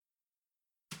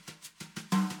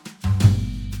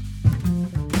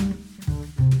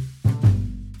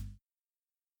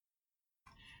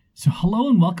So, hello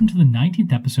and welcome to the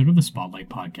 19th episode of the Spotlight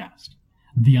Podcast,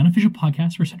 the unofficial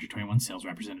podcast for Century 21 sales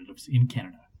representatives in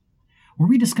Canada, where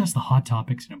we discuss the hot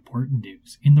topics and important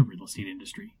news in the real estate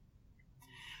industry.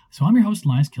 So, I'm your host,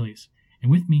 Linus Killius,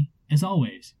 and with me, as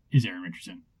always, is Aaron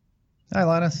Richardson. Hi,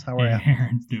 Linus. How are you?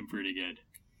 Aaron's doing pretty good.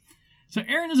 So,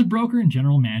 Aaron is a broker and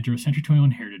general manager of Century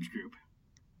 21 Heritage Group.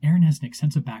 Aaron has an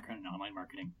extensive background in online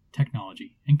marketing,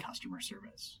 technology, and customer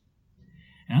service.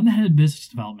 And I'm the head of business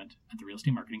development at the real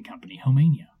estate marketing company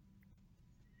Homania.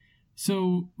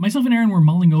 So, myself and Aaron were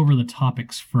mulling over the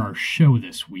topics for our show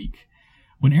this week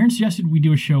when Aaron suggested we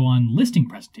do a show on listing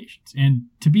presentations. And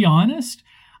to be honest,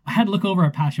 I had to look over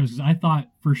our past shows because I thought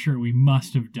for sure we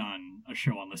must have done a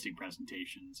show on listing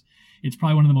presentations. It's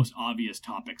probably one of the most obvious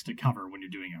topics to cover when you're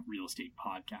doing a real estate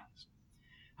podcast.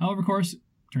 However, of course,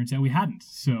 turns out we hadn't.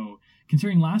 So,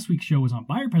 considering last week's show was on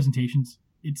buyer presentations,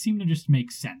 it seemed to just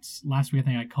make sense. Last week, I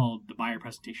think I called the buyer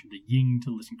presentation the yin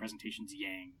to listing presentations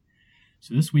yang.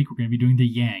 So this week, we're going to be doing the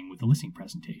yang with the listing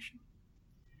presentation.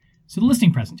 So the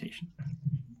listing presentation.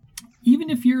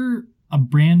 Even if you're a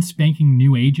brand spanking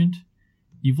new agent,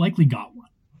 you've likely got one.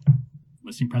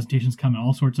 Listing presentations come in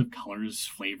all sorts of colors,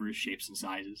 flavors, shapes, and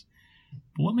sizes.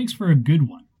 But what makes for a good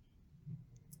one?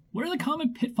 What are the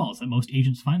common pitfalls that most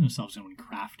agents find themselves in when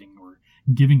crafting or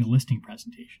giving a listing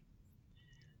presentation?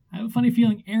 I have a funny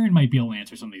feeling Aaron might be able to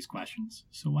answer some of these questions,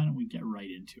 so why don't we get right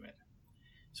into it?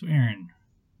 So Aaron,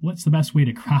 what's the best way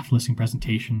to craft a listing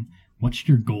presentation? What should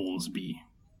your goals be?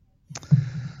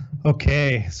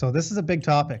 Okay, so this is a big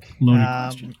topic. Loaded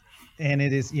question. And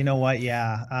it is, you know what,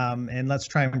 yeah. And let's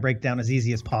try and break down as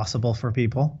easy as possible for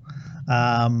people.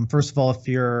 First of all, if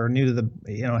you're new to the,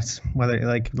 it's whether,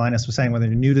 like Linus was saying, whether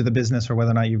you're new to the business or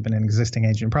whether or not you've been an existing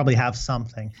agent, you probably have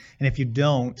something. And if you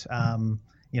don't,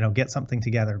 get something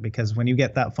together, because when you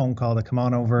get that phone call to come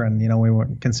on over and, we were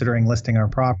considering listing our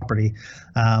property,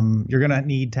 you're going to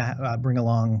need to bring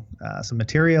along some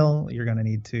material. You're going to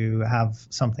need to have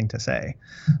something to say.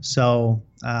 So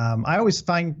I always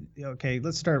find, okay,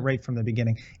 let's start right from the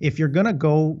beginning. If you're going to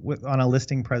go on a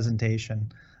listing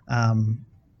presentation, in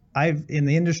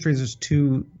the industry, there's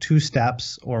two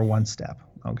steps or one step.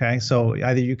 Okay. So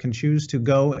either you can choose to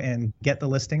go and get the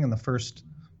listing in the first,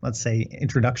 let's say,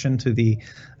 introduction to the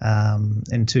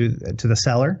to the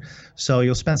seller. So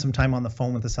you'll spend some time on the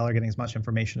phone with the seller, getting as much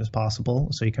information as possible,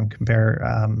 so you can compare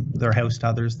their house to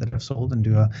others that have sold and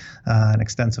do an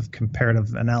extensive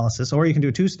comparative analysis. Or you can do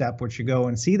a two-step, which you go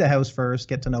and see the house first,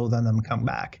 get to know them, and come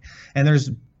back. And there's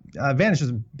advantages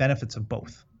and benefits of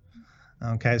both.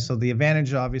 Okay, so the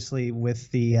advantage, obviously,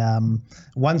 with the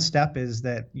one step is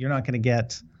that you're not going to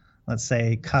get, let's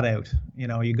say, cut out.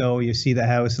 You go, you see the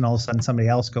house, and all of a sudden somebody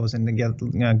else goes in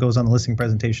and goes on the listing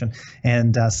presentation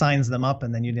and signs them up,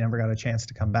 and then you never got a chance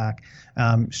to come back.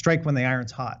 Strike when the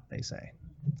iron's hot, they say.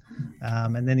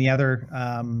 And then the other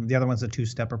one's a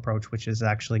two-step approach, which is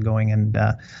actually going and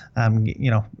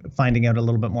finding out a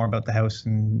little bit more about the house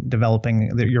and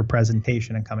developing your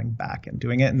presentation and coming back and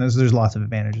doing it. And there's lots of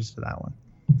advantages to that one.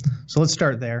 So let's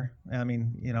start there. I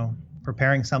mean,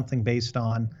 preparing something based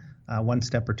on one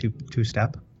step or two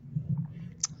step.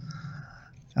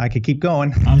 I could keep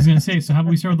going. I was going to say, so how about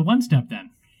we start with the one step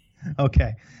then?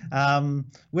 Okay.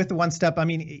 With the one step, I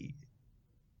mean,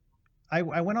 I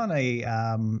went on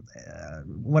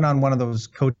one of those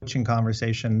coaching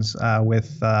conversations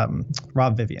with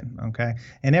Rob Vivian. Okay.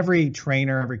 And every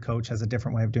trainer, every coach has a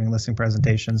different way of doing listing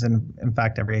presentations. And in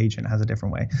fact, every agent has a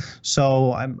different way.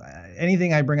 So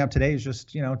anything I bring up today is just,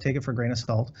 take it for a grain of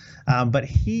salt. But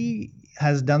he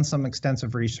has done some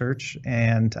extensive research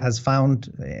and has found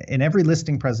in every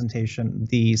listing presentation,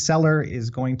 the seller is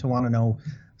going to want to know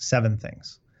 7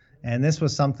 things. And this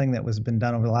was something that was been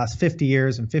done over the last 50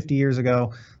 years. And 50 years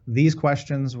ago, these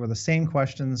questions were the same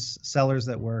questions sellers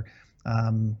that were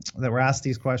asked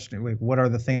these questions. Like, what are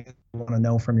the things you want to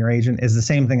know from your agent? Is the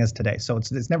same thing as today. So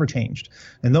it's never changed.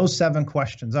 And those 7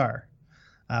 questions are,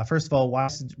 first of all,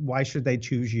 why should they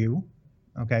choose you?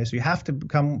 Okay, so you have to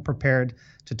come prepared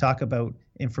to talk about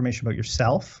information about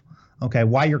yourself. Okay,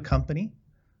 why your company?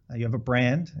 You have a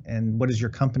brand, and what does your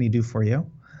company do for you?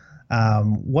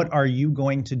 What are you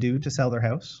going to do to sell their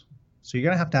house? So you're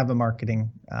going to have a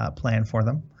marketing plan for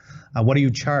them. What do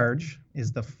you charge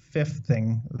is the 5th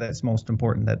thing that's most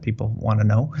important that people want to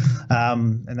know.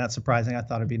 And that's surprising. I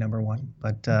thought it'd be number 1.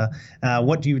 But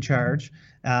what do you charge?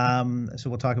 So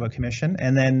we'll talk about commission.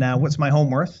 And then what's my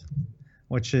home worth?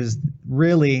 Which is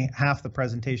really half the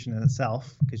presentation in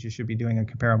itself, because you should be doing a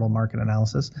comparable market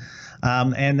analysis.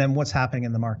 And then what's happening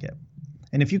in the market.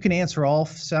 And if you can answer all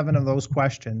 7 of those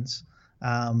questions,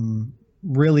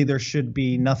 really there should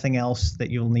be nothing else that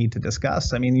you'll need to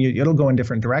discuss. I mean, it'll go in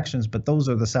different directions, but those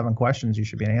are the 7 questions you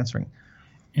should be answering.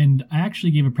 And I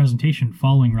actually gave a presentation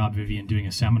following Rob Vivian doing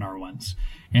a seminar once.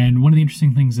 And one of the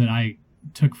interesting things that I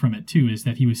took from it too is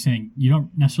that he was saying you don't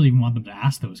necessarily even want them to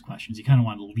ask those questions. You kind of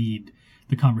want to lead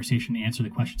the conversation and answer the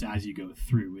questions as you go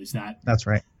through. That's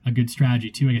right. A good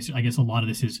strategy too? I guess a lot of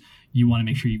this is you want to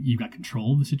make sure you've got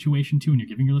control of the situation too when you're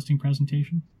giving your listing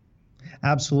presentation.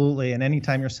 Absolutely. And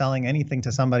anytime you're selling anything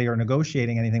to somebody or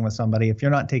negotiating anything with somebody, if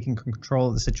you're not taking control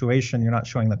of the situation, you're not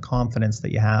showing the confidence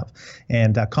that you have.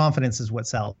 And confidence is what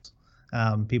sells.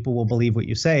 People will believe what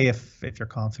you say if you're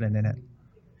confident in it.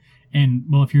 And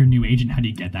well, if you're a new agent, how do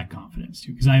you get that confidence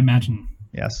too? Because I imagine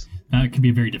that could be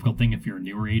a very difficult thing if you're a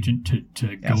newer agent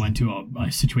to go into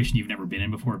a situation you've never been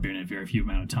in before, been in a very few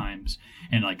amount of times,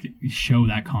 and like show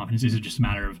that confidence. Is it just a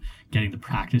matter of getting the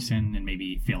practice in and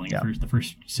maybe failing the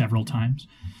first several times?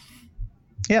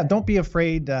 Yeah, don't be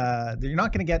afraid. You're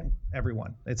not going to get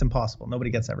everyone. It's impossible. Nobody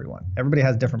gets everyone. Everybody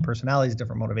has different personalities,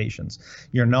 different motivations.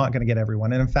 You're not going to get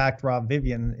everyone. And in fact, Rob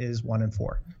Vivian is 1 in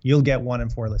 4. You'll get 1 in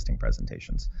 4 listing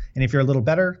presentations. And if you're a little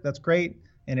better, that's great.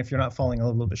 And if you're not falling a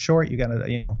little bit short, you got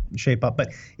to shape up. But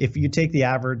if you take the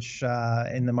average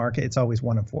in the market, it's always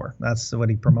 1 in 4. That's what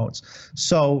he promotes.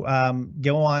 So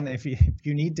go on. If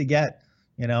you need to get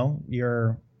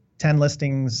your 10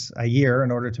 listings a year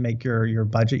in order to make your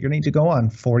budget, you need to go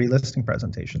on 40 listing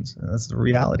presentations. And that's the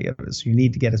reality of it. Is you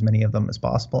need to get as many of them as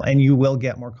possible, and you will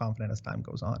get more confident as time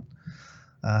goes on.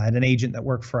 I had an agent that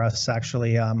worked for us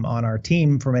actually on our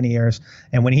team for many years,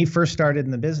 and when he first started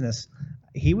in the business,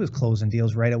 he was closing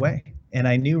deals right away. And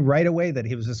I knew right away that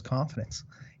he was just confident.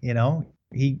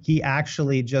 He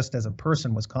actually just as a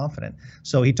person was confident.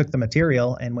 So he took the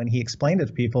material, and when he explained it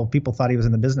to people, people thought he was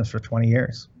in the business for 20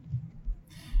 years.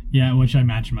 Yeah, which I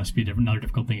imagine must be another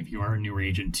difficult thing if you are a newer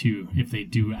agent too. If they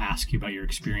do ask you about your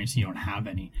experience and you don't have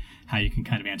any, how you can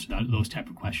kind of answer those type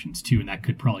of questions too. And that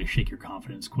could probably shake your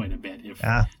confidence quite a bit if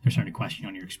they're starting to question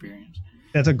on your experience.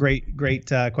 That's a great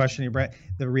question, Brett.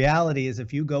 The reality is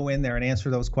if you go in there and answer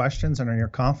those questions and you're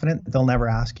confident, they'll never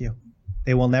ask you.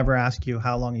 They will never ask you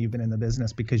how long you've been in the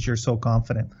business because you're so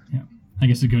confident. Yeah. I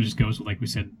guess it just goes with, like we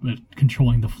said,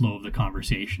 controlling the flow of the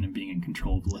conversation and being in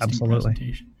control of the listing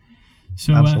presentation.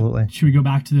 So should we go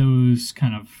back to those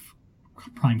kind of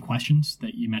prime questions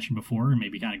that you mentioned before and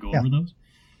maybe kind of go over those?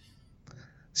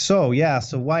 So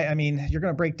why, you're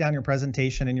going to break down your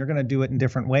presentation and you're going to do it in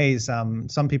different ways.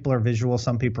 Some people are visual,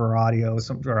 some people are audio,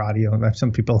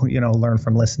 some people, learn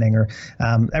from listening or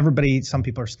some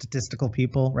people are statistical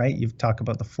people, right? You've talked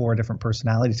about the 4 different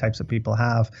personality types that people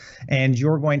have, and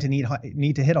you're going to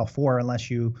need to hit all 4 unless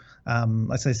you,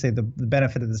 let's say the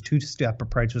benefit of this 2-step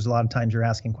approach is a lot of times you're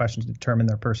asking questions to determine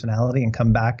their personality and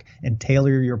come back and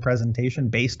tailor your presentation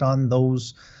based on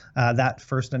those that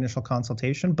first initial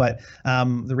consultation. But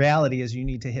the reality is you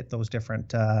need to hit those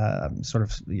different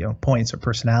points or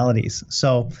personalities.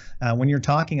 So when you're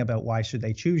talking about why should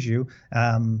they choose you,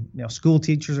 school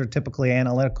teachers are typically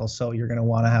analytical. So you're going to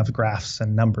want to have graphs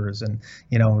and numbers and,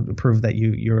 prove that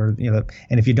you're,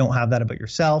 and if you don't have that about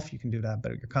yourself, you can do that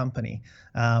about your company.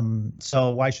 So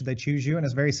why should they choose you? And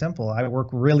it's very simple. I work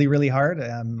really, really hard.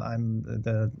 I'm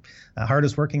the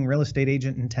hardest working real estate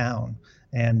agent in town.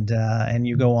 And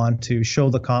you go on to show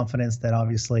the confidence that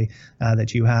obviously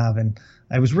that you have. And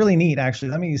it was really neat,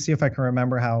 actually. Let me see if I can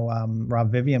remember how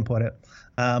Rob Vivian put it.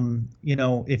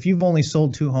 If you've only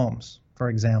sold 2 homes, for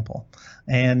example,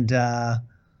 and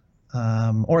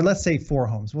or let's say 4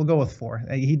 homes, we'll go with 4.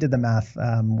 He did the math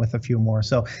with a few more.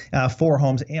 So 4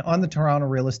 homes on the Toronto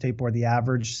Real Estate Board, the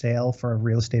average sale for a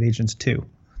real estate agent's 2.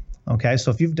 Okay, so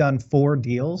if you've done 4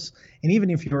 deals, and even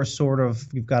if you're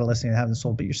you've got a listing that haven't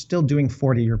sold, but you're still doing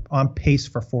 40, you're on pace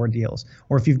for 4 deals.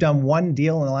 Or if you've done 1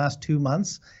 deal in the last 2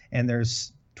 months, and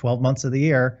there's 12 months of the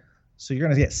year, so you're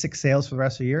going to get 6 sales for the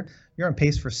rest of the year, you're on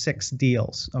pace for 6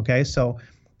 deals. Okay, so,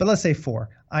 but let's say 4.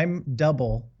 I'm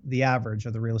double the average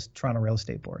of the Toronto Real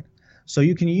Estate Board. So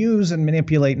you can use and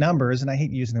manipulate numbers, and I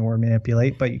hate using the word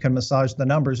manipulate, but you can massage the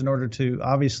numbers in order to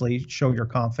obviously show your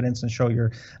confidence and show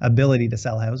your ability to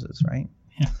sell houses, right?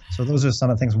 Yeah. So those are some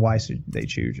of the things why they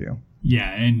choose you. Yeah,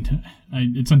 and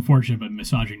it's unfortunate, but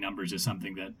massaging numbers is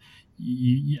something that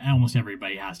almost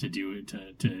everybody has to do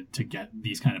to get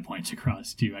these kind of points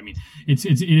across too. I mean, it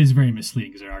is very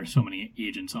misleading because there are so many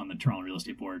agents on the Toronto Real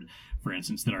Estate Board, for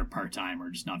instance, that are part-time or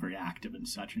just not very active and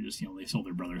such, and just they sold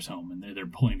their brother's home and they're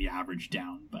pulling the average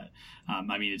down. But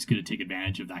it's good to take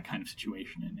advantage of that kind of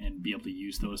situation and be able to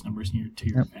use those numbers to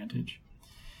your advantage.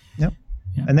 Yep.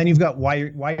 Yeah. And then you've got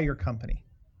why your company.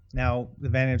 Now, the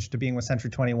advantage to being with Century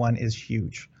 21 is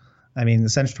huge. I mean, the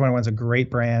Century 21 is a great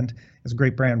brand. It's a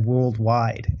great brand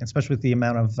worldwide, especially with the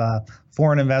amount of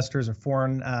foreign investors or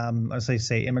foreign, let's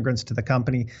say immigrants to the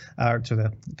company or to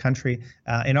the country.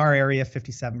 In our area,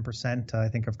 57%, I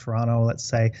think, of Toronto, let's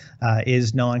say,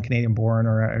 is non-Canadian born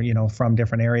or from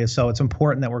different areas. So it's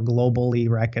important that we're globally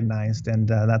recognized, and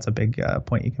that's a big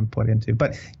point you can put into.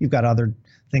 But you've got other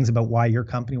things about why your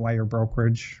company, why your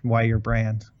brokerage, why your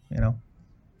brand,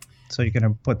 So you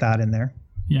can put that in there.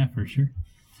 Yeah, for sure.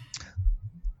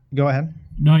 Go ahead.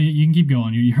 No, you can keep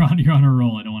going. You're on a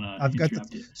roll. I don't want to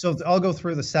interrupt you. So I'll go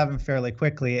through the 7 fairly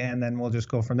quickly, and then we'll just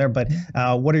go from there. But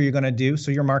what are you going to do?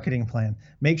 So your marketing plan.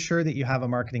 Make sure that you have a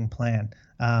marketing plan.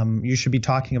 You should be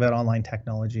talking about online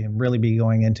technology and really be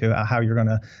going into how you're going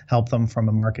to help them from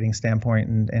a marketing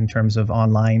standpoint in terms of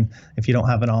online. If you don't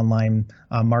have an online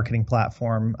marketing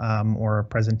platform or a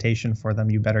presentation for them,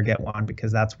 you better get one,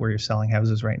 because that's where you're selling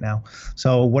houses right now.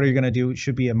 So what are you going to do? It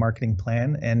should be a marketing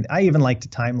plan. And I even like to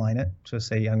timeline it. So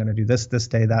say I'm going to do this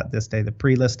day, this day, the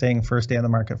pre-listing, first day on the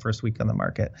market, first week on the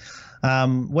market.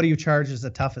 What do you charge is the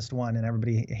toughest one, and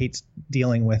everybody hates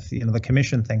dealing with the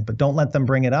commission thing, but don't let them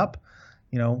bring it up.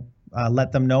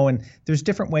 Let them know. And there's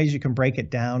different ways you can break it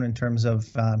down in terms of,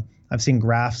 I've seen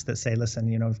graphs that say, listen,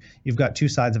 if you've got two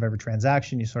sides of every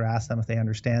transaction, you sort of ask them if they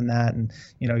understand that. And,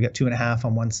 you got 2.5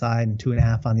 on one side and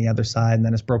 2.5 on the other side. And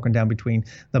then it's broken down between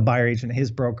the buyer agent,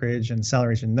 his brokerage, and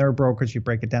seller agent, their brokerage. You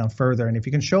break it down further. And if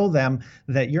you can show them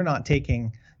that you're not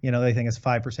taking, they think it's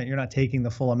 5%. You're not taking the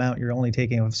full amount. You're only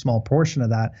taking a small portion of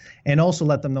that. And also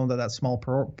let them know that that small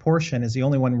portion is the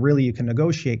only one really you can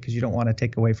negotiate, because you don't want to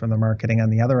take away from the marketing on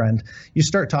the other end. You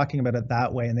start talking about it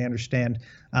that way, and they understand.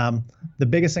 The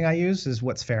biggest thing I use is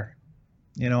what's fair.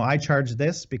 I charge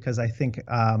this because I think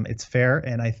it's fair,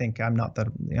 and I think I'm not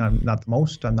the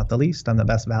most, I'm not the least, I'm the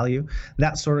best value.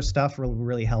 That sort of stuff will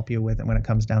really help you with it when it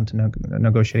comes down to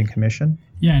negotiating commission.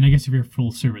 Yeah, and I guess if you're a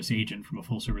full service agent from a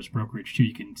full service brokerage too,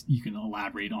 you can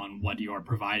elaborate on what you are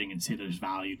providing and say there's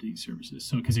value to these services.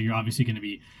 So because you're obviously going to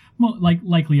be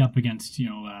likely up against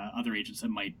other agents that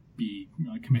might be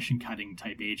commission cutting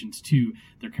type agents too.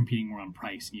 They're competing more on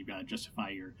price, and you've got to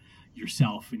justify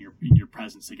yourself and your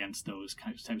presence against those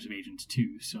types of agents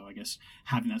too. So I guess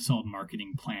having that solid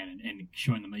marketing plan and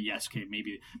showing them that yes, okay,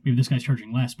 maybe this guy's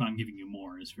charging less, but I'm giving you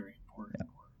more is very important.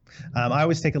 Yeah. I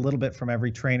always take a little bit from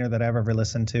every trainer that I've ever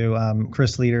listened to.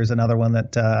 Chris Leader is another one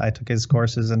that I took his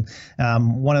courses, and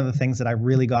one of the things that I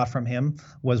really got from him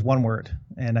was one word,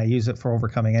 and I use it for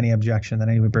overcoming any objection that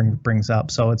anybody brings up.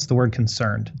 So it's the word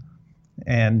concerned.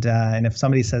 And if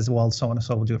somebody says, well, so and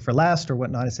so will do it for less or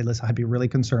whatnot, I say, listen, I'd be really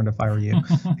concerned if I were you,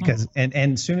 because and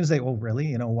as soon as they, oh,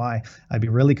 really, why? I'd be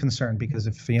really concerned, because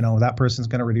if that person's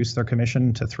going to reduce their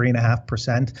commission to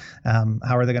 3.5%,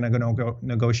 how are they going to go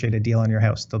negotiate a deal on your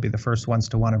house? They'll be the first ones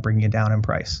to want to bring you down in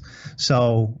price.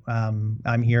 So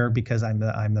I'm here because I'm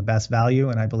the best value,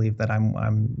 and I believe that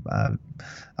I'm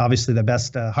obviously the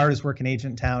best, hardest working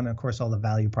agent in town. And of course, all the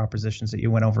value propositions that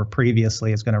you went over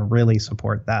previously is going to really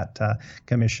support that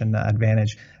commission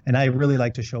advantage. And I really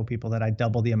like to show people that I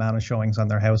double the amount of showings on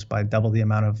their house by double the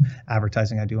amount of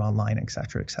advertising I do online, et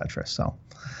cetera, et cetera. So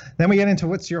then we get into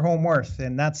what's your home worth.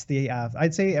 And that's the,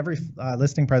 I'd say every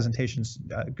listing presentation's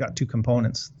got two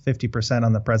components, 50%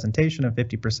 on the presentation and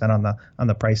 50% on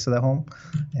the price of the home.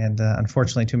 And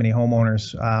unfortunately, too many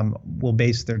homeowners will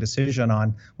base their decision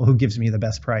on, well, who gives me the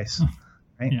best price?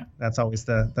 Right? Yeah. That's always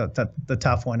the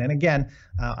tough one. And again,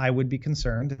 I would be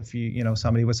concerned if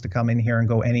somebody was to come in here and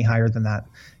go any higher than that.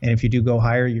 And if you do go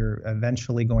higher, you're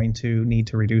eventually going to need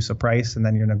to reduce a price, and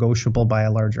then you're negotiable by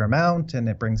a larger amount, and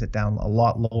it brings it down a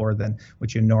lot lower than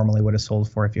what you normally would have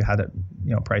sold for if you had it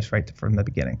priced right from the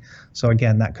beginning. So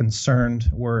again, that concerned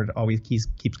word always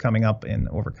keeps coming up in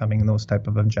overcoming those type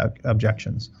of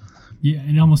objections. Yeah,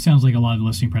 and it almost sounds like a lot of the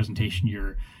listing presentation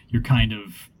you're kind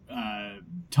of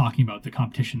talking about the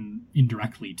competition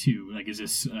indirectly too. Like, is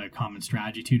this a common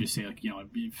strategy too, to say, like,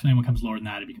 if anyone comes lower than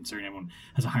that, I'd be concerned. Everyone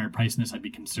has a higher price than this, I'd be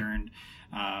concerned.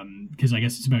 Because I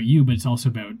guess it's about you, but it's also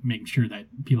about making sure that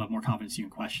people have more confidence you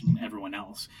can question everyone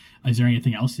else. Is there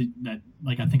anything else that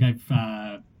like, I think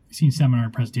I've seen seminar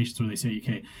presentations where they say,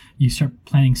 okay, you start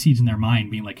planting seeds in their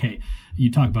mind, being like, hey, you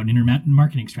talk about an internet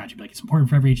marketing strategy, like it's important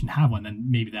for every agent to have one.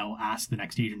 Then maybe they'll ask the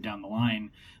next agent down the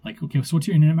line, like, okay, so what's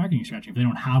your internet marketing strategy? If they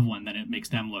don't have one, then it makes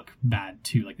them look bad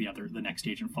too, like the next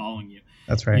agent following you.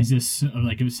 That's right. Is this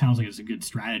like, it sounds like it's a good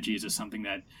strategy? Is this something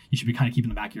that you should be kind of keeping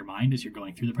in the back of your mind as you're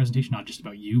going through the presentation, not just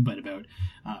about you, but about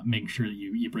making sure that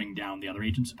you bring down the other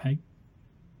agents a peg?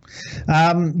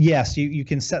 Yes, you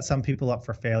can set some people up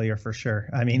for failure for sure.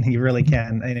 I mean, you really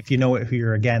can. And if you know who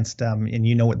you're against, and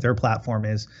you know what their platform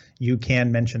is, you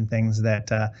can mention things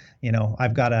that,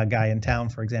 I've got a guy in town,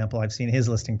 for example, I've seen his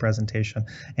listing presentation,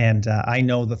 and I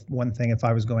know the one thing, if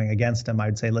I was going against him,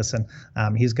 I'd say, listen,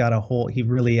 he's got he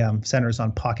really centers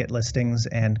on pocket listings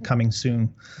and coming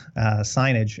soon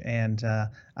signage. And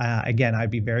again,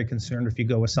 I'd be very concerned if you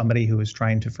go with somebody who is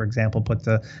trying to, for example, put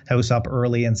the house up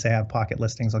early and say, I have pocket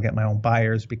listings, I'll get my own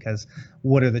buyers, because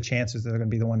what are the chances that they're going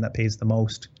to be the one that pays the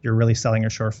most? You're really selling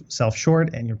yourself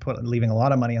short, and you're leaving a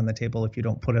lot of money on the table if you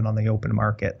don't put it on the open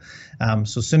market.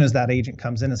 So as soon as that agent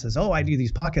comes in and says, oh, I do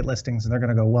these pocket listings, and they're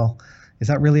going to go, well, is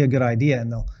that really a good idea?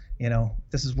 And they'll,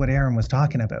 this is what Aaron was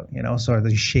talking about, so are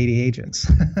these shady agents.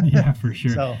 Yeah, for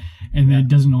sure. So, and it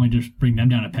doesn't only just bring them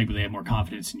down a peg, but they have more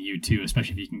confidence in you too,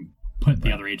 especially if you can put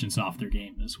the other agents off their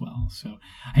game as well. So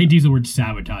I hate to use the word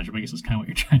sabotage, but I guess that's kind of what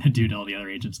you're trying to do to all the other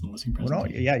agents in the listing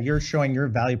presentation. Well, yeah, you're showing your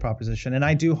value proposition. And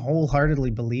I do wholeheartedly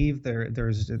believe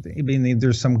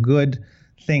there's some good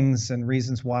things and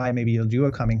reasons why maybe you'll do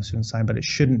a coming soon sign, but it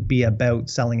shouldn't be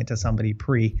about selling it to somebody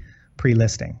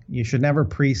pre-listing. You should never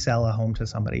pre-sell a home to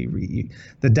somebody.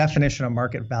 The definition of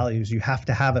market values, you have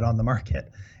to have it on the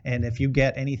market. And if you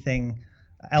get anything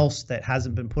else that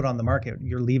hasn't been put on the market,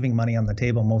 you're leaving money on the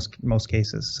table most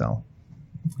cases. So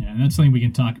yeah, and that's something we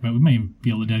can talk about. We might be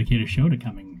able to dedicate a show to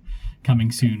coming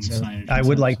soon signage. I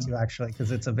would like to, actually, because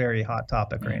it's a very hot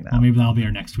topic right now. Well, maybe that'll be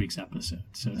our next week's episode.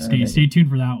 So stay tuned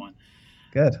for that one.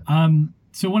 Good.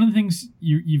 So one of the things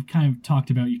you've kind of talked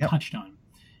about, touched on,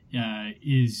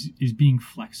 is being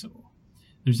flexible.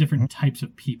 There's different types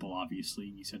of people, obviously.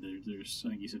 You said there's, I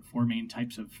think you said 4 main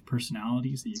types of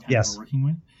personalities that you kind of are working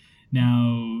with.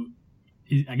 Now,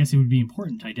 I guess it would be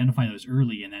important to identify those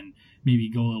early and then maybe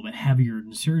go a little bit heavier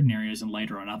in certain areas and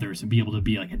lighter on others, and be able to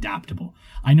be like adaptable.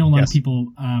 I know a lot of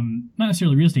people, not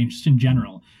necessarily real estate, just in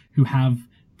general, who have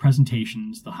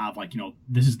presentations. They'll have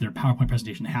this is their PowerPoint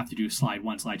presentation. They have to do slide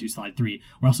 1, slide 2, slide 3,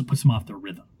 or else it puts them off their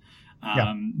rhythm.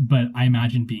 But I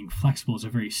imagine being flexible is a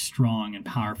very strong and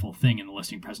powerful thing in the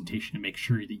listing presentation, to make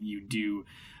sure that you do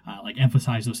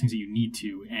emphasize those things that you need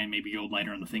to, and maybe go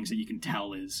lighter on the things that you can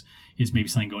tell is maybe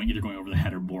something either going over the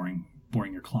head or boring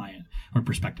your client or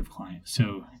prospective client.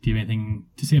 So do you have anything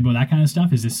to say about that kind of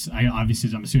stuff? Is this,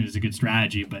 obviously I'm assuming it's a good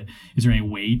strategy, but is there any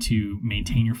way to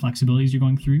maintain your flexibility as you're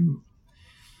going through?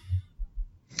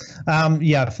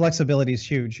 Flexibility is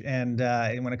huge, and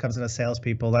when it comes to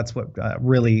salespeople, that's what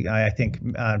really I think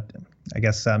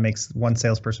makes one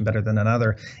salesperson better than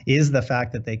another, is the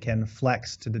fact that they can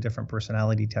flex to the different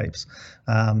personality types.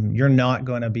 You're not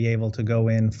going to be able to go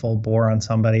in full bore on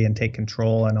somebody and take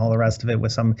control and all the rest of it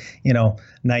with some,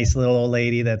 nice little old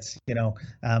lady that's,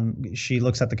 she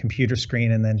looks at the computer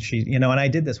screen and then she, and I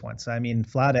did this once. I mean,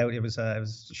 flat out,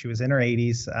 she was in her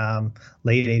 80s,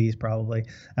 late 80s probably.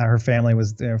 Her family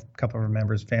was there, a couple of her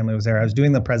members' family was there. I was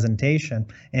doing the presentation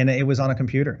and it was on a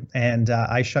computer, and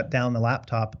I shut down the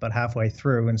laptop about halfway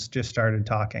through and just started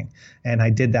talking. And I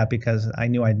did that because I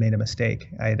knew I'd made a mistake.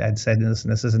 I'd said, listen,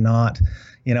 this is not,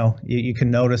 you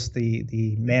can notice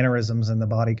the mannerisms and the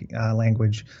body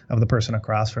language of the person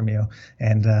across from you.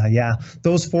 And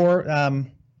those 4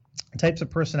 types of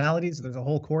personalities, there's a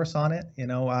whole course on it.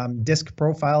 DISC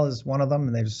profile is one of them,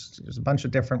 and there's a bunch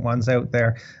of different ones out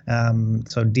there.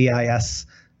 So DISC,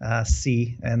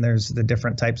 and there's the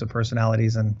different types of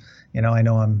personalities. And I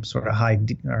know I'm sort of high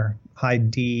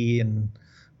D, and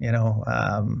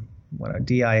what a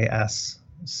DIS.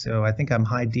 So I think I'm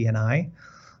high D and I,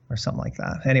 or something like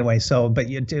that. Anyway, but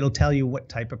it'll tell you what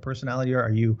type of personality you are.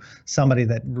 Are you somebody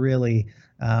that really,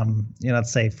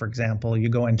 let's say, for example, you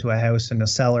go into a house and the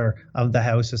seller of the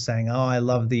house is saying, oh, I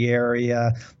love the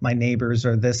area, my neighbors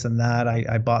are this and that,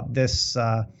 I bought this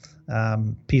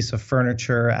piece of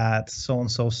furniture at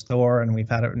so-and-so store, and we've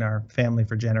had it in our family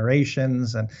for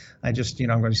generations, and I just, I'm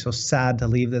going to be so sad to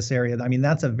leave this area. I mean,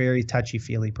 that's a very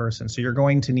touchy-feely person. So you're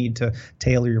going to need to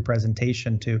tailor your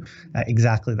presentation to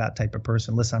exactly that type of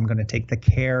person. Listen, I'm going to take the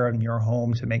care in your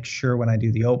home to make sure when I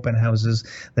do the open houses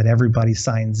that everybody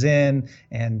signs in,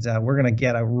 and we're going to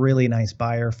get a really nice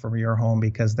buyer for your home,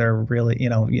 because they're really,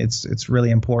 it's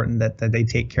really important that they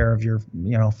take care of your,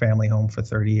 family home for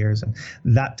 30 years. And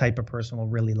that type of person will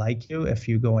really like you if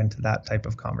you go into that type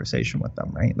of conversation with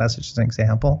them, right? That's just an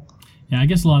example. Yeah, I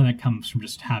guess a lot of that comes from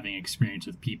just having experience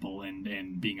with people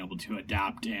and being able to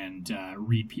adapt and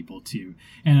read people too.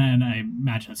 And I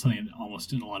imagine that's something that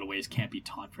almost in a lot of ways can't be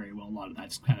taught very well. A lot of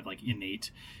that's kind of like innate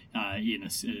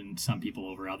in some people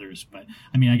over others. But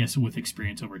I mean, I guess with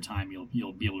experience over time,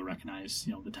 you'll be able to recognize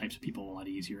the types of people a lot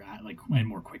easier and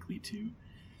more quickly too.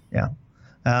 Yeah.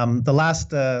 The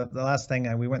last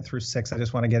thing we went through 6. I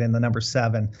just want to get in the number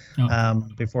 7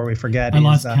 before we forget. I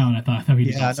lost count. I thought we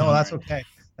did. Yeah, no, that's okay.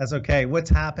 That's okay. What's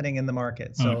happening in the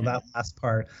market? So that last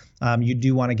part, you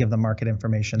do want to give the market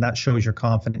information. That shows you're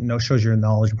confident, shows you're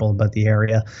knowledgeable about the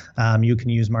area. You can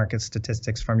use market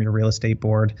statistics from your real estate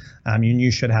board. You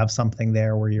should have something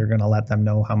there where you're going to let them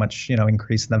know how much,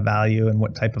 increase in the value and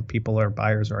what type of people or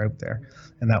buyers are out there.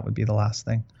 And that would be the last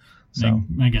thing. So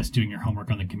I guess doing your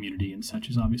homework on the community and such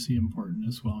is obviously important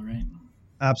as well, right?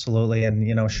 Absolutely.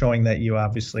 And, showing that you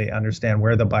obviously understand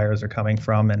where the buyers are coming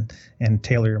from and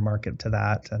tailor your market to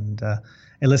that. And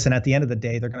listen, at the end of the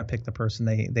day, they're going to pick the person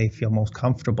they feel most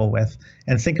comfortable with.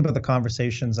 And think about the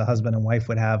conversations a husband and wife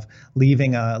would have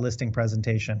leaving a listing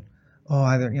presentation. Oh,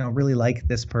 I really like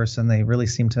this person. They really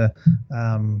seem to,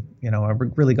 I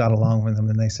really got along with them.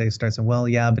 And they start saying, well,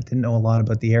 yeah, but didn't know a lot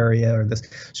about the area or this.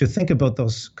 So think about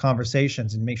those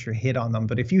conversations and make sure you hit on them.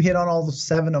 But if you hit on all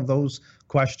 7 of those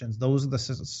questions, those are the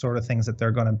sort of things that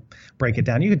they're going to break it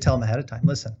down. You can tell them ahead of time,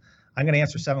 listen, I'm going to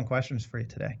answer 7 questions for you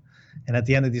today. And at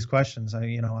the end of these questions,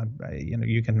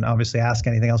 you can obviously ask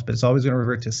anything else, but it's always going to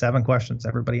revert to 7 questions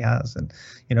everybody has. And,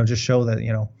 just show that,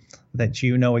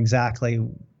 that exactly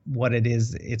what it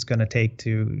is it's going to take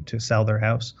to sell their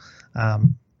house.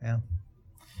 Yeah.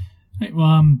 Right,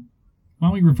 well, why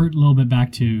don't we revert a little bit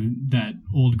back to that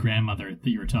old grandmother that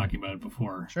you were talking about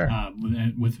before? Sure.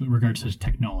 With regards to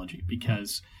technology,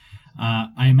 because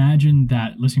I imagine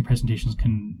that listing presentations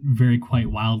can vary quite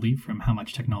wildly from how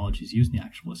much technology is used in the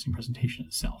actual listing presentation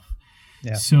itself.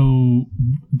 Yeah. So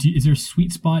is there a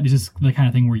sweet spot? Is this the kind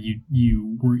of thing where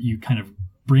you kind of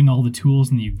bring all the tools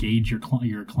and you gauge your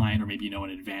client, or maybe in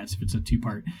advance if it's a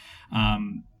 2-part.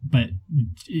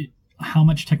 How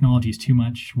much technology is too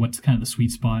much? What's kind of the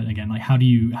sweet spot? Again, like how do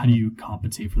you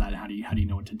compensate for that? How do you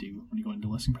know what to do when you go into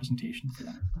a listing presentation for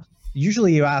that?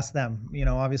 Usually you ask them,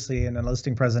 obviously in a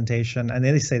listing presentation, and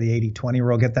they say the 80-20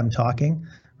 rule, get them talking,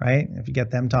 right? If you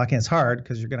get them talking, it's hard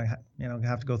because you're going to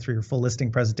have to go through your full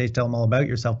listing presentation, tell them all about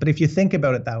yourself. But if you think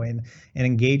about it that way and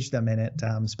engage them in it,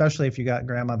 especially if you got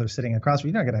grandmother sitting across,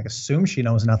 you're not going to assume she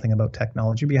knows nothing about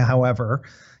technology. But however,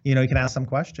 you can ask some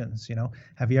questions.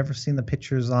 Have you ever seen the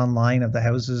pictures online of the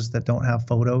houses that don't have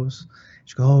photos?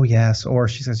 She goes, oh yes. Or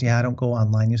she says, yeah, I don't go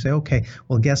online. You say, okay,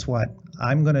 well, guess what?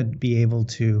 I'm going to be able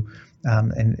to,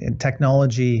 and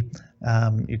technology,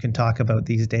 you can talk about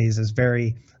these days is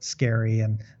very scary,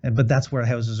 but that's where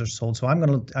houses are sold. So I'm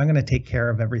gonna take care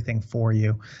of everything for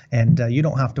you, and you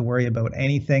don't have to worry about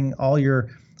anything. All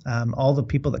the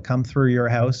people that come through your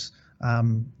house,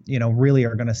 really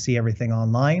are going to see everything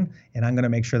online, and I'm going to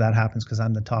make sure that happens because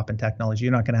I'm the top in technology.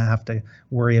 You're not going to have to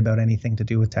worry about anything to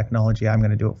do with technology. I'm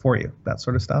going to do it for you. That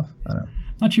sort of stuff. I don't know.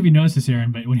 Not sure if you noticed this,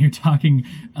 Aaron, but when you're talking,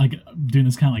 like doing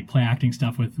this kind of like play acting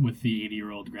stuff with the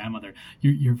 80-year-old grandmother,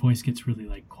 your voice gets really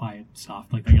like quiet,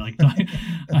 soft, like you're like.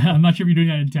 I'm not sure if you're doing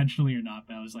that intentionally or not,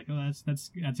 but I was like, oh,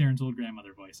 that's Aaron's old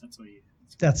grandmother voice.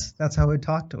 That's how I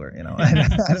talk to her, I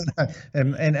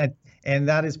don't know. And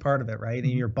that is part of it, right?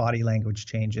 Mm-hmm. Your body language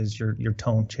changes, your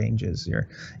tone changes,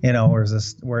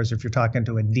 whereas if you're talking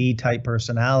to a D-type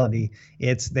personality,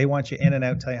 they want you in and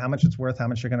out, tell you how much it's worth, how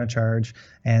much you're going to charge,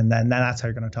 and then that's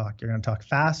how you're going to talk. You're going to talk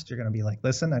fast. You're going to be like,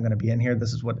 listen, I'm going to be in here.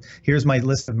 Here's my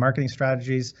list of marketing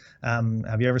strategies.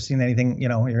 Have you ever seen anything? You're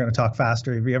going to talk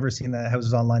faster. Have you ever seen that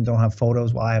houses online don't have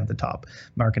photos? Well, I have the top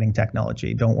marketing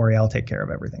technology. Don't worry, I'll take care of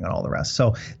everything and all the rest.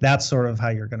 So that's sort of how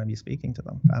you're going to be speaking to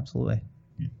them. Absolutely.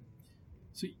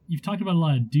 So you've talked about a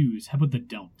lot of do's. How about the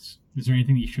don'ts? Is there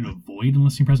anything that you should avoid in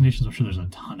listing presentations? I'm sure there's a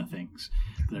ton of things.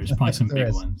 There's probably some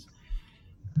big ones.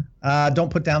 Don't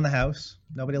put down the house.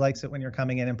 Nobody likes it when you're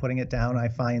coming in and putting it down. I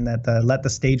find that let the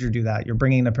stager do that. You're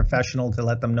bringing in a professional to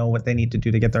let them know what they need to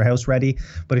do to get their house ready.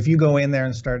 But if you go in there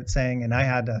and start saying, and I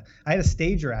had a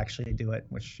stager actually do it,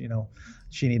 which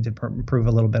she needed to improve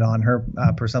a little bit on her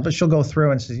personality. But she'll go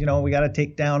through and says, we got to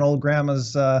take down old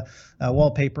grandma's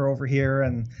wallpaper over here,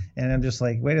 and I'm just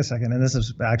like, wait a second. And this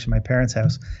is actually my parents'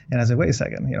 house, and I said, wait a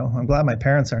second. I'm glad my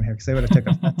parents aren't here because they would have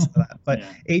taken offense to that. But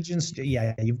agents,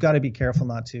 you've got to be careful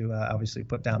not to obviously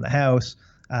put down the house.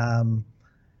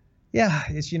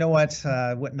 It's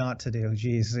what not to do.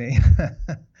 Geez.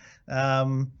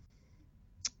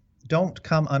 Don't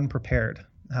come unprepared.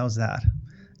 How's that?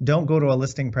 Don't go to a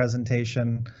listing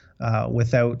presentation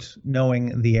without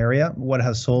knowing the area, what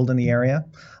has sold in the area.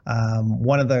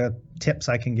 One of the tips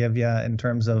I can give you in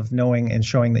terms of knowing and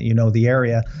showing that you know the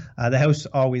area, the house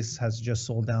always has just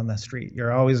sold down the street.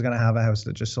 You're always going to have a house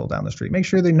that just sold down the street. Make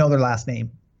sure they know their last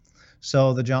name.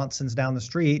 So the Johnsons down the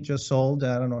street just sold.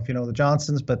 I don't know if you know the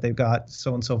Johnsons, but they've got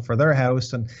so-and-so for their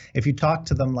house. And if you talk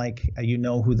to them like you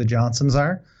know who the Johnsons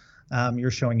are,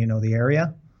 you're showing you know the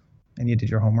area and you did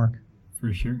your homework.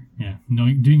 For sure. Yeah.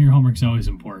 Doing your homework is always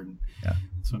important. Yeah.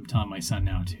 That's what I'm telling my son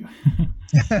now too.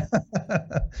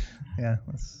 Yeah.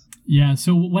 Yeah.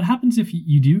 So what happens if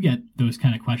you do get those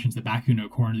kind of questions that back you into a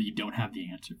corner that you don't have the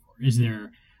answer for? Is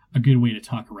there a good way to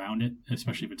talk around it,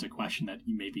 especially if it's a question that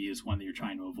maybe is one that you're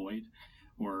trying to avoid?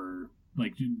 Or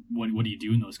like, what do you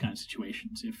do in those kind of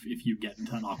situations if you get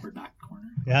into an awkward back corner?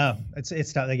 Yeah, it's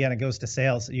again, it goes to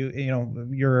sales.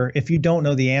 If you don't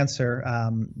know the answer,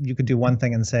 you could do one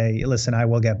thing and say, listen, I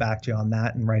will get back to you on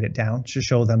that, and write it down to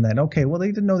show them that, okay, well, they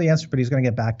didn't know the answer, but he's going to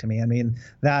get back to me. I mean,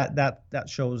 that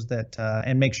shows that,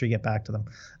 and make sure you get back to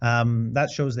them. That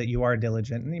shows that you are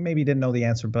diligent, and maybe you didn't know the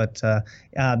answer, but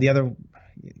the other,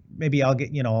 maybe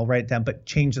I'll write it down, but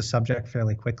change the subject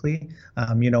fairly quickly.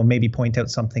 Maybe point out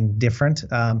something different.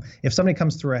 If somebody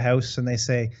comes through a house and they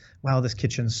say, wow, this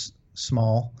kitchen's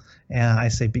small, and I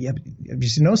say, but yeah, have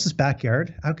you noticed this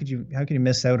backyard? How could you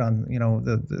miss out on,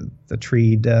 the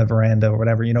treed veranda or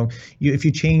whatever? If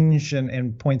you change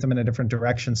and point them in a different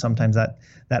direction, sometimes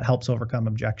that helps overcome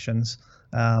objections.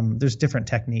 There's different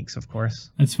techniques, of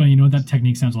course. That's funny. You know what that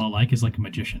technique sounds a lot like? Is like a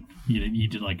magician. You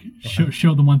need to like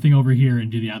show them one thing over here and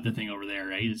do the other thing over there,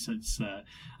 right? It's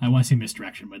I want to say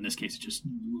misdirection, but in this case, it's just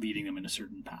leading them in a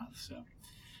certain path. So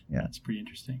yeah, it's pretty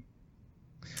interesting.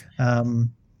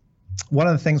 One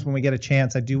of the things when we get a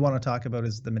chance, I do want to talk about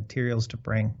is the materials to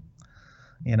bring.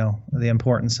 The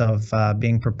importance of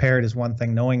being prepared is one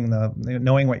thing. Knowing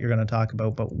what you're going to talk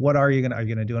about, but what are you going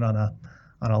to do it on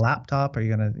a laptop? Are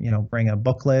you going to, bring a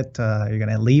booklet? Are you going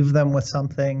to leave them with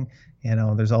something?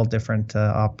 There's all different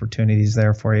opportunities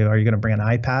there for you. Are you going to bring an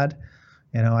iPad?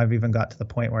 I've even got to the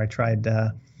point where I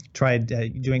tried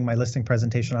doing my listing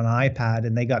presentation on an iPad,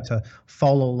 and they got to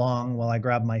follow along while I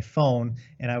grabbed my phone,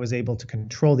 and I was able to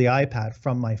control the iPad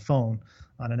from my phone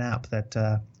on an app that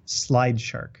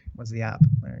SlideShark was the app.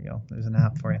 There you go. There's an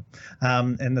app for you.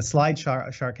 And the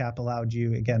SlideShark app allowed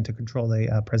you, again, to control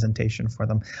the presentation for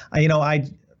them.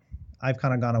 I've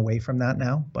kind of gone away from that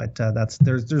now, but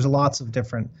there's lots of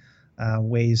different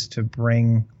ways to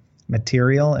bring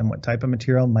material and what type of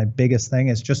material. My biggest thing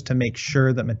is just to make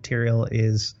sure that material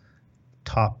is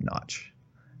top notch.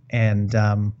 And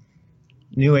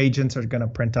new agents are going to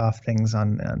print off things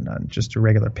on just a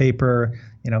regular paper,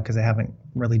 because they haven't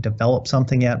really developed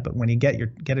something yet. But when you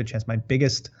get a chance, my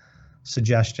biggest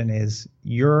suggestion is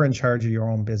you're in charge of your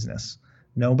own business.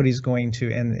 Nobody's going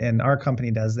to, and our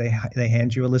company does, they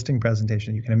hand you a listing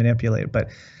presentation, you can manipulate it, but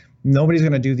nobody's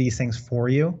going to do these things for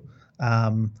you.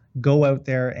 Go out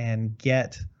there and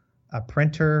get a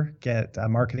printer, get a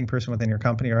marketing person within your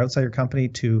company or outside your company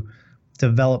to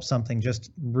develop something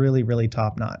just really, really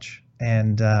top notch.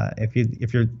 And if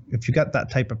you got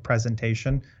that type of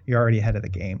presentation, you're already ahead of the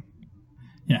game.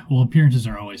 Yeah, well, appearances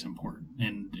are always important,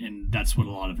 and that's what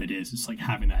a lot of it is. It's like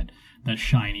having that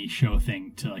shiny show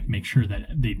thing to like make sure that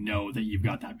they know that you've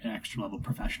got that extra level of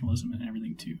professionalism and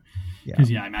everything too.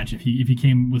 Because I imagine if you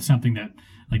came with something that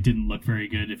like didn't look very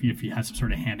good, if you had some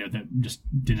sort of handout that just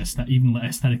didn't even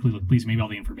aesthetically look pleasing, maybe all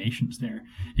the information's there,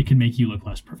 it could make you look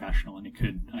less professional, and it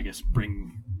could, I guess,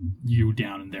 bring you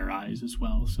down in their eyes as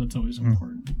well. So it's always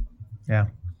important. Yeah.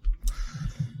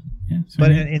 Yeah, so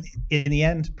but in the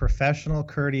end, professional,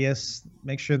 courteous,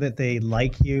 make sure that they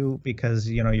like you, because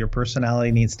your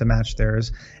personality needs to match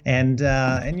theirs, and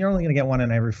you're only going to get one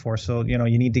in every four, so you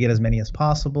need to get as many as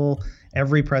possible.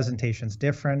 Every presentation's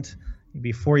different.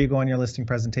 Before you go on your listing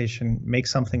presentation, make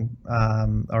something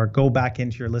or go back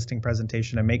into your listing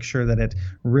presentation and make sure that it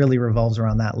really revolves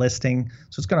around that listing.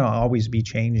 So it's going to always be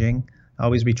changing,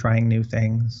 always be trying new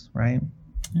things, right?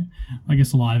 Yeah. I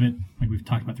guess a lot of it, like we've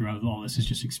talked about throughout all this, is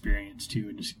just experience too,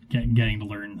 and just getting to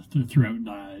learn throughout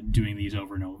doing these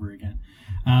over and over again.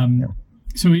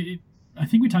 So I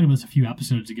think we talked about this a few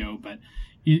episodes ago, but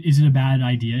is it a bad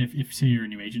idea if say you're a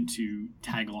new agent to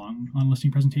tag along on a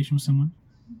listing presentation with someone?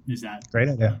 Is that great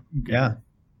idea? Good? Yeah,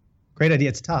 great idea.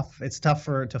 It's tough. It's tough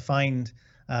to find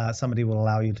somebody who will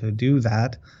allow you to do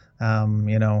that.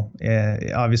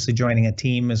 Obviously joining a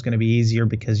team is going to be easier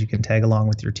because you can tag along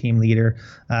with your team leader.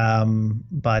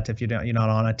 But if you're not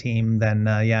on a team, then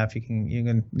if you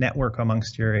can network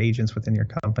amongst your agents within your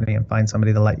company and find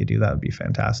somebody to let you do that would be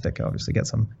fantastic. Obviously get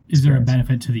some experience. Is there a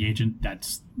benefit to the agent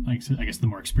that's like, I guess, the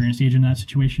more experienced agent in that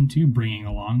situation too, bringing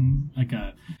along like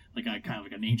a kind of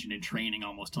like an agent in training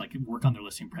almost to like work on their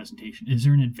listing presentation? Is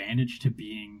there an advantage to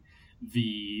being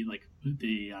the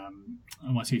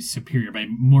I want to say superior, but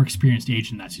more experienced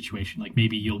agent in that situation? Like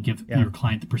maybe you'll give your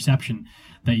client the perception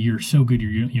that you're so good,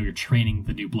 you're training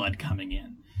the new blood coming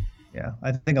in. Yeah,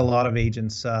 I think a lot of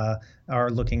agents are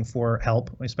looking for help,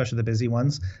 especially the busy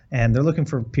ones, and they're looking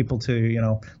for people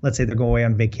to, let's say they're going away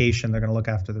on vacation, they're going to look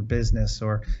after their business,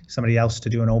 or somebody else to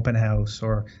do an open house,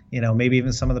 or maybe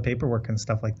even some of the paperwork and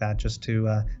stuff like that, just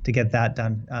to get that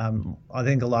done. I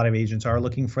think a lot of agents are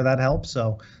looking for that help,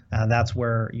 so that's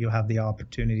where you have the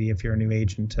opportunity, if you're a new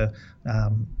agent, to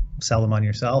sell them on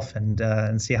yourself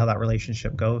and see how that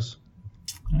relationship goes.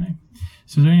 All right.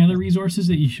 So is there any other resources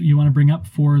that you want to bring up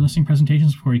for listing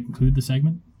presentations before we conclude the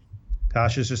segment?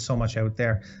 Gosh, there's just so much out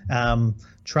there.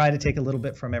 Try to take a little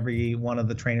bit from every one of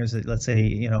the trainers that, let's say,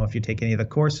 if you take any of the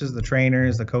courses, the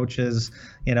trainers, the coaches,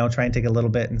 try and take a little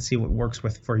bit and see what works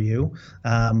for you.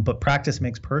 But practice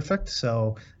makes perfect.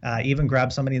 So even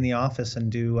grab somebody in the office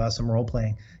and do some role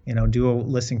playing, do a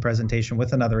listing presentation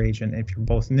with another agent. If you're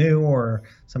both new or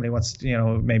somebody wants,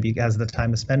 maybe has the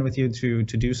time to spend with you to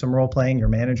do some role playing, your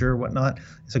manager or whatnot,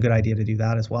 it's a good idea to do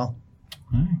that as well.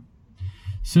 All right.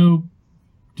 So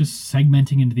just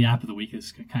segmenting into the app of the week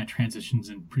is kind of transitions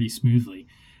in pretty smoothly.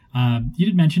 You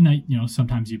did mention that,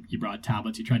 sometimes you brought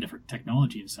tablets, you tried different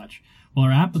technology and such. Well,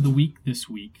 our app of the week this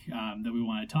week that we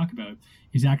want to talk about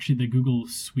is actually the Google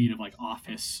suite of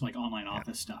Office, online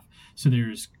Office stuff. So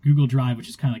there's Google Drive, which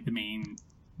is kind of like the main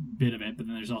bit of it, but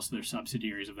then there's also their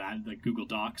subsidiaries of that, like Google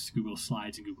Docs, Google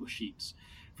Slides, and Google Sheets.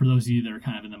 For those of you that are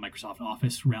kind of in the Microsoft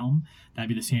Office realm, that'd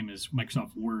be the same as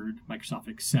Microsoft Word, Microsoft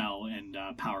Excel, and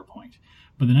PowerPoint.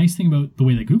 But the nice thing about the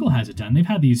way that Google has it done, they've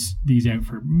had these out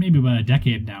for maybe about a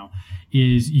decade now,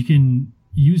 is you can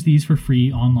use these for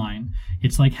free online.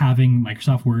 It's like having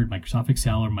Microsoft Word, Microsoft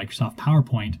Excel, or Microsoft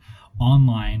PowerPoint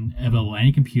online, available on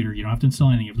any computer. You don't have to install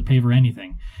anything. You have to pay for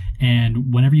anything.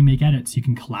 And whenever you make edits, you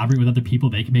can collaborate with other people.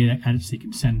 They can make edits. So you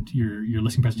can send your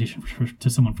listing presentation to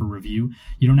someone for review.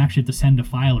 You don't actually have to send a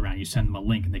file around. You send them a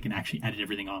link, and they can actually edit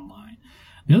everything online.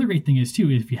 The other great thing is too,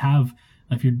 if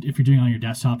you're doing it on your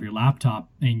desktop or your laptop,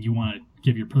 and you want to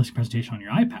give your listing presentation on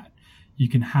your iPad, you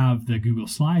can have the Google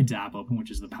Slides app open, which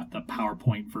is the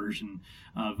PowerPoint version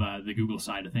of the Google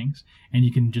side of things, and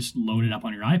you can just load it up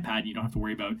on your iPad. You don't have to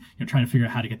worry about trying to figure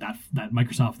out how to get that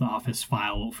Microsoft Office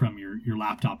file from your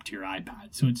laptop to your iPad.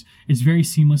 So it's very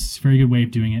seamless. It's a very good way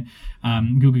of doing it.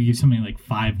 Google gives something like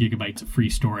 5 gigabytes of free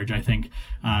storage, I think,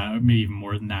 maybe even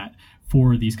more than that,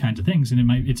 for these kinds of things. And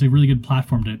it's a really good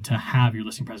platform to have your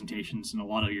listing presentations and a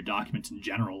lot of your documents in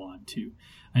general on too.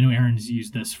 I know Aaron's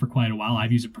used this for quite a while.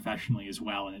 I've used it professionally as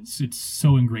well, and it's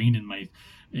so ingrained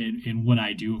in what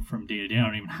I do from day to day. I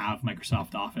don't even have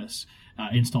Microsoft Office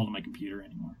installed on my computer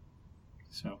anymore.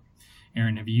 So,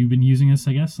 Aaron, have you been using this?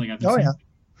 I guess I've been saying.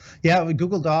 Yeah, with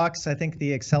Google Docs, I think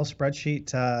the Excel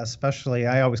spreadsheet, especially,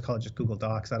 I always call it just Google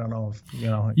Docs. I don't know if,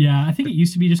 Yeah, I think it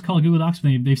used to be just called Google Docs, but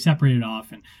they've separated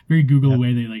off, and very Google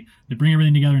way, they bring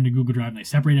everything together into Google Drive, and they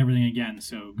separate everything again.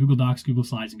 So Google Docs, Google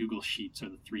Slides, and Google Sheets are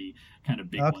the 3 kind of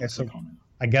big ones. So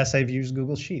I guess I've used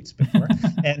Google Sheets before,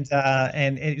 and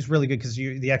it's really good because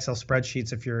the Excel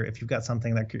spreadsheets, if you've got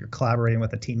something that you're collaborating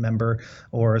with a team member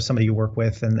or somebody you work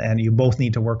with, and you both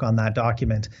need to work on that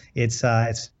document, it's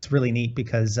really neat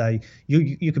because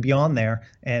you could be on there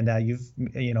and you've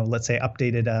let's say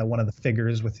updated one of the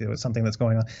figures with something that's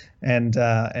going on, and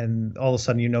all of a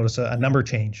sudden you notice a number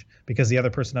change because the other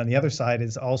person on the other side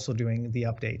is also doing the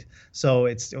update. So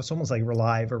it's almost like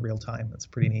live or real time. That's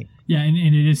pretty neat. Yeah, and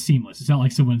it is seamless. It's not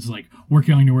like someone's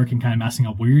working on your work and kind of messing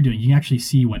up what you're doing. You can actually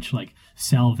see which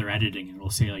cell they're editing, and it'll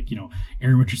say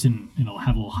Aaron Richardson, and it'll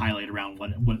have a little highlight around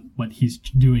what he's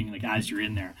doing as you're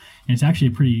in there. And it's actually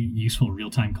a pretty useful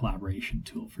real-time collaboration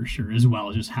tool for sure, as well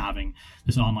as just having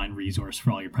this online resource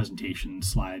for all your presentations,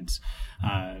 slides,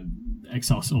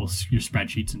 Excel, your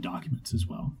spreadsheets and documents as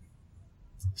well.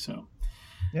 So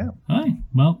yeah. All right.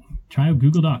 Well, try out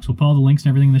Google Docs. We'll put all the links and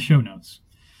everything in the show notes.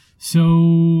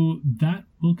 So that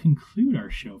will conclude our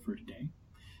show for today.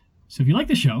 So if you like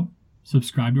the show,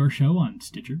 subscribe to our show on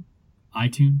Stitcher,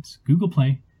 iTunes, Google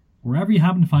Play, wherever you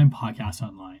happen to find podcasts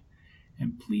online.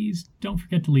 And please don't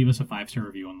forget to leave us a 5-star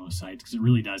review on those sites because it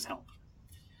really does help.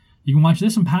 You can watch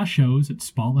this and past shows at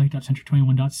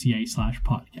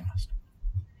spotlight.century21.ca/podcast.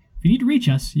 If you need to reach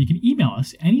us, you can email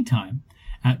us anytime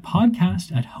at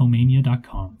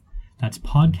podcast@homania.com. That's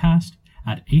podcast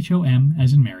at HOM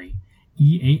as in Mary,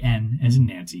 EAN as in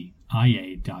Nancy,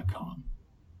 IA.com.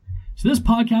 So this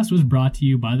podcast was brought to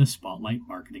you by the Spotlight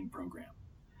Marketing Program,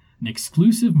 an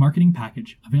exclusive marketing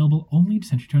package available only to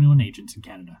Century 21 agents in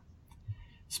Canada.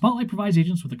 Spotlight provides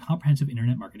agents with a comprehensive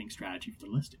internet marketing strategy for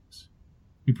their listings.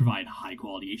 We provide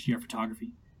high-quality HDR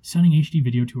photography, stunning HD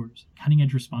video tours,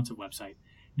 cutting-edge responsive website,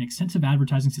 an extensive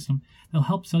advertising system that will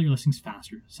help sell your listings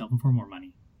faster, sell them for more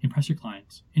money, impress your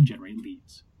clients, and generate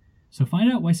leads. So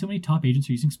find out why so many top agents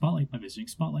are using Spotlight by visiting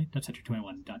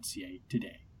spotlight.century21.ca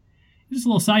today. Just a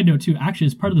little side note, too. Actually,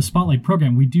 as part of the Spotlight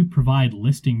program, we do provide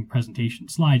listing presentation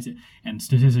slides and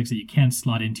statistics that you can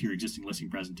slot into your existing listing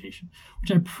presentation, which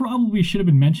I probably should have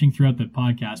been mentioning throughout the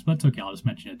podcast, but it's okay. I'll just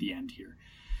mention it at the end here.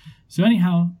 So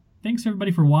anyhow, thanks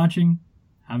everybody for watching.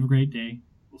 Have a great day.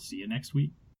 We'll see you next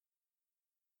week.